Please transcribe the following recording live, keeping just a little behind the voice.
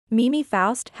Mimi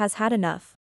Faust has had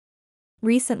enough.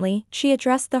 Recently, she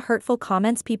addressed the hurtful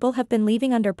comments people have been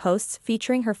leaving under posts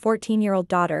featuring her 14-year-old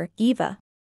daughter, Eva.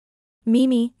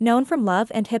 Mimi, known from Love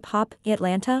and Hip Hop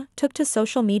Atlanta, took to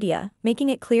social media, making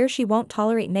it clear she won't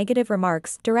tolerate negative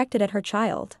remarks directed at her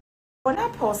child. When I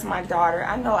post my daughter,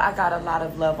 I know I got a lot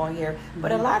of love on here,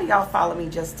 but a lot of y'all follow me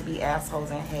just to be assholes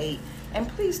and hate. And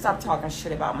please stop talking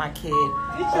shit about my kid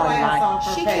online.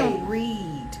 She can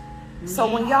read.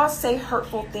 So when y'all say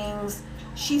hurtful things,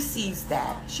 she sees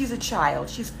that. She's a child.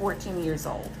 She's 14 years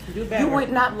old. You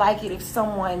would not like it if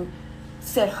someone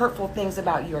said hurtful things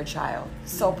about your child.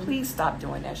 So please stop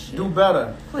doing that shit. Do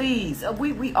better. Please.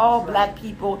 We all black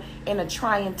people in a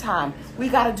trying time. We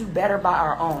got to do better by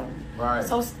our own. Right.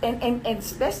 So and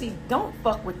especially don't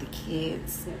fuck with the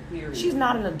kids. She's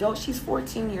not an adult. She's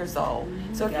 14 years old.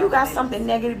 So if you got something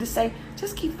negative to say,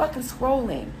 just keep fucking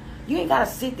scrolling. You ain't got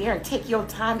to sit there and take your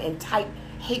time and type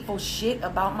hateful shit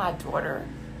about my daughter.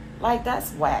 Like,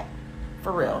 that's whack.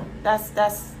 For real. That's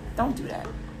don't do that.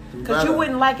 Because you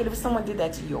wouldn't like it if someone did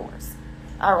that to yours.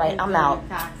 All right, I'm out.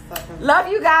 Love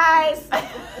you guys. Bye.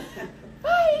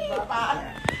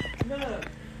 Bye. Look,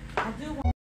 I do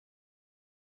want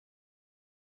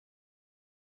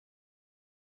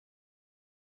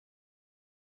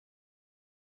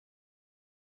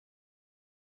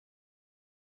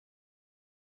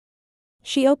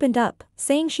She opened up,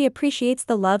 saying she appreciates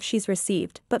the love she's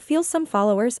received but feels some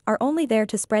followers are only there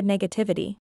to spread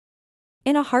negativity.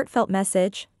 In a heartfelt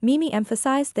message, Mimi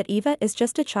emphasized that Eva is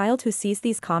just a child who sees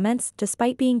these comments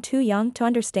despite being too young to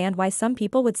understand why some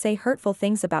people would say hurtful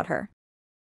things about her.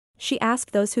 She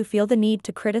asked those who feel the need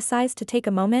to criticize to take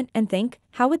a moment and think,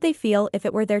 how would they feel if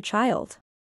it were their child?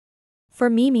 For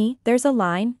Mimi, there's a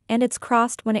line, and it's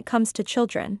crossed when it comes to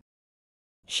children.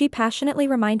 She passionately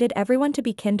reminded everyone to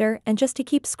be kinder and just to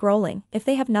keep scrolling if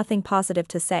they have nothing positive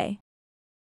to say.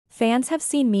 Fans have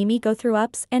seen Mimi go through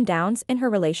ups and downs in her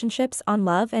relationships on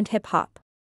Love and Hip Hop.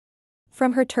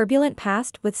 From her turbulent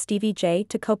past with Stevie J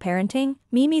to co-parenting,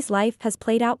 Mimi's life has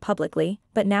played out publicly,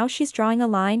 but now she's drawing a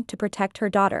line to protect her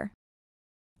daughter.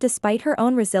 Despite her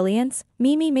own resilience,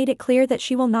 Mimi made it clear that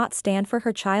she will not stand for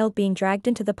her child being dragged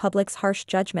into the public's harsh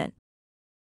judgment.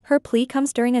 Her plea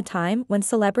comes during a time when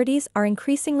celebrities are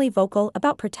increasingly vocal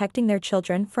about protecting their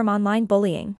children from online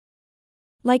bullying.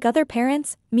 Like other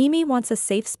parents, Mimi wants a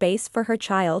safe space for her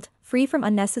child, free from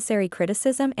unnecessary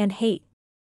criticism and hate.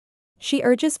 She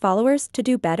urges followers to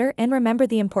do better and remember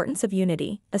the importance of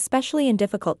unity, especially in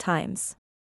difficult times.